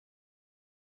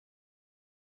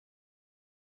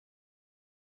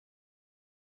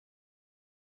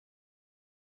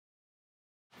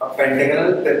A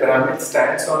pentagonal pyramid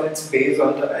stands on its base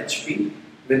on the HP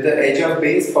with the edge of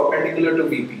base perpendicular to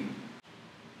VP.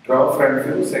 Draw front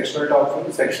view, sectional top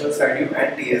view, sectional side view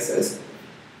and TSS.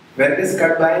 When it is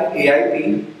cut by an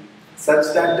AIP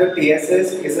such that the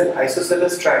TSS is an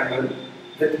isosceles triangle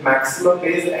with maximum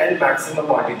base and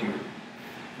maximum altitude.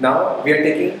 Now we are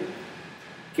taking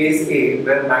case A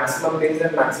where maximum base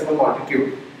and maximum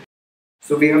altitude.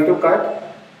 So we have to cut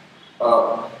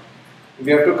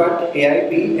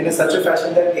AIP in such a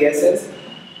fashion that TSS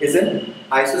is an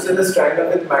isosceles triangle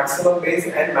with maximum base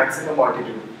and maximum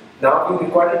altitude. Now we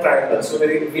require a triangle, so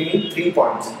we need 3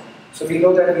 points. So we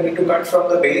know that we need to cut from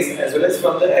the base as well as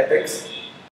from the apex.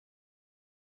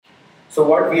 So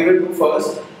what we will do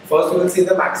first we will see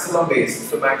the maximum base.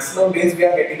 So maximum base we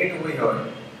are getting it over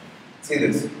here. See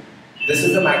this. This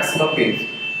is the maximum base.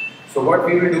 So what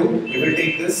we will do, we will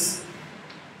take this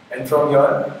and from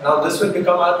here, now this will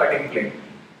become our cutting plane.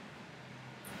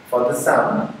 For this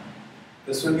sum,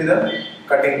 this will be the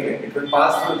cutting plane. It will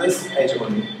pass through this edge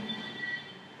only.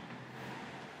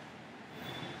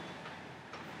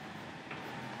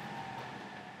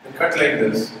 We cut like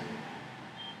this.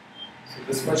 So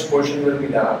this much portion will be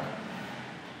dark.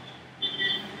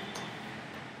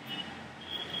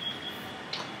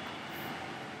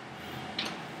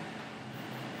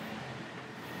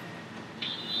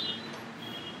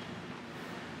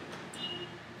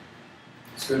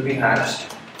 This will be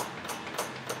hatched.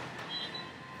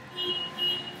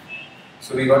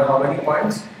 So we got how many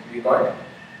points? We got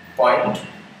point,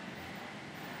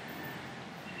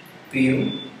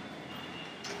 PU,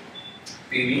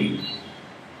 PV,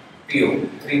 PO,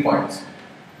 3 points.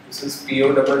 This is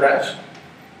PO double dash,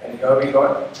 and here we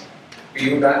got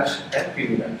PU dash and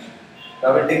PV dash.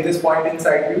 Now we'll take this point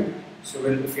inside view. So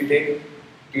if we take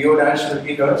PO dash will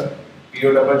be here,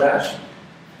 PO double dash,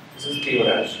 this is PO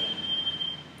dash.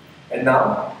 And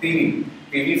now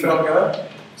PV from here,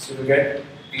 so we get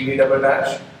PV double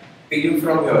dash, PU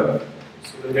from here,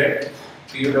 so we get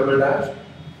PU double dash.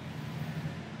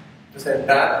 This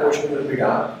entire portion will be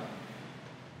dark.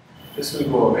 This will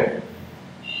go away,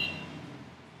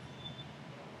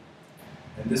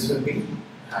 and this will be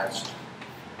hatched.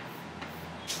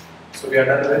 So we are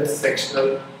done with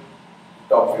sectional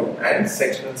top view and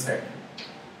sectional side.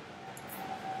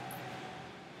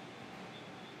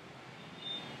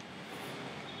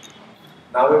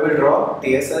 Now we will draw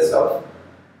TSS of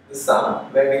the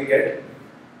sum where we get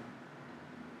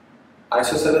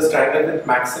isosceles triangle with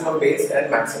maximum base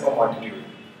and maximum altitude.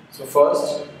 So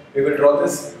first we will draw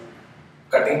this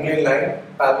cutting plane line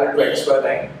parallel to XY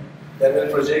line. Then we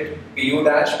will project PU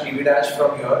dash, PV dash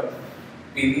from here,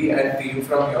 PV and PU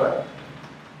from here.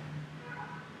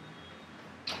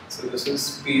 So this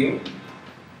is PU,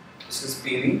 this is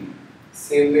PV.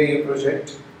 Same way you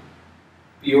project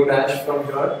PO dash from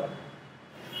here,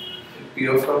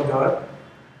 PO from here.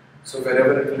 So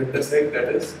wherever it will intersect,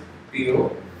 that is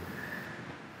PO.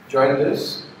 Join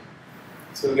this.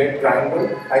 So we get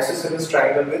triangle, isosceles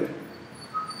triangle with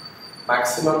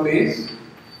maximum base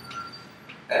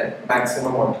and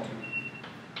maximum altitude.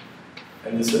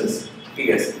 And this is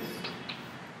TSS,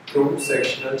 through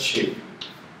sectional shape.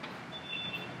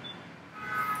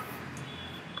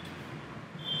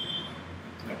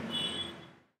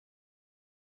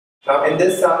 Now in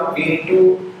this sum, we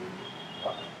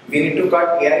need to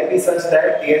cut AIP such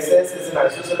that TSS is an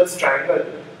isosceles triangle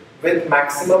with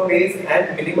maximum base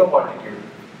and minimum altitude.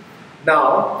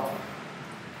 Now,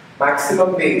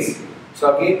 maximum base.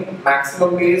 So again,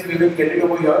 maximum base we will get it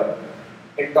over here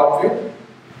in top view,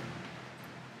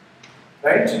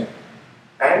 right?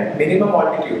 And minimum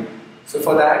altitude. So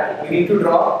for that, we need to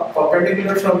draw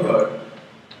perpendicular from here.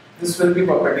 This will be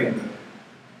perpendicular.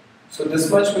 So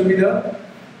this much will be the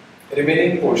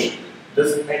remaining portion.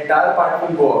 This entire part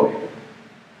will go away.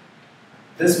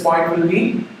 This point will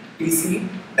be PC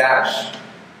dash.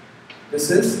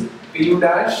 This is PU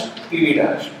dash, PV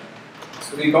dash.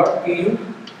 So we got PU,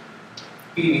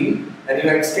 PV, and you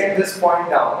extend this point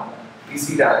down,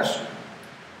 PC dash.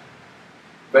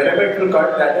 Wherever it will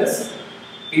cut, that is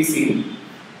PC.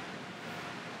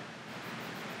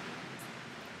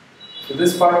 So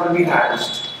this part will be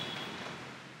hatched,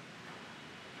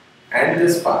 and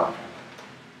this part.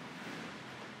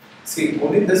 See,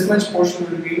 only this much portion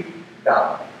will be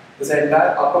dark. This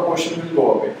entire upper portion will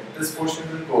go away. This portion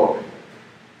will go away.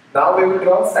 Now we will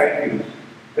draw side view.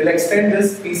 We'll extend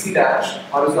this PC dash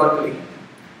horizontally.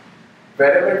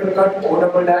 Wherever it will cut O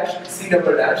double dash, C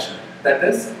double dash, that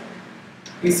is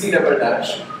PC double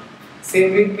dash.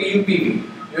 Same way PU,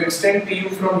 PV. You extend PU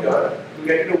from here, you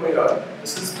get it over here.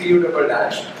 This is PU double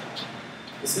dash.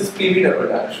 This is PV double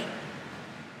dash.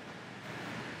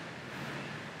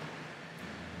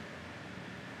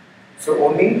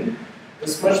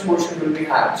 this much portion will be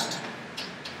hatched.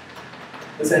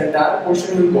 This entire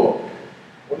portion will go.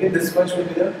 Only this much will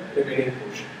be the remaining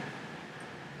portion.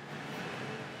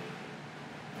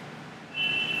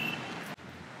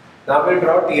 Now we'll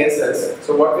draw TSS.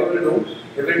 So what we will do,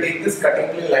 we will take this cutting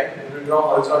plane line, we will draw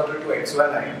horizontal to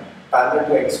XY line, parallel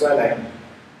to XY line,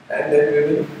 and then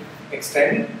we will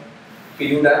extend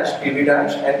PU dash, PV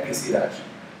dash and PC dash.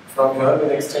 From here we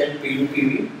will extend PU,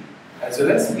 PV as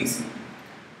well as PC.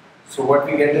 So what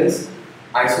we get is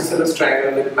isosceles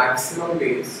triangle with maximum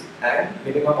base and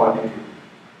minimum altitude.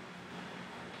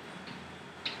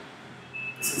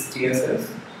 This is TSS.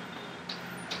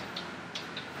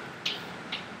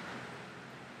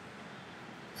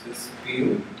 This is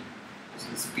PU, this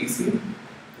is PC,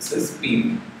 this is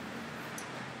PV.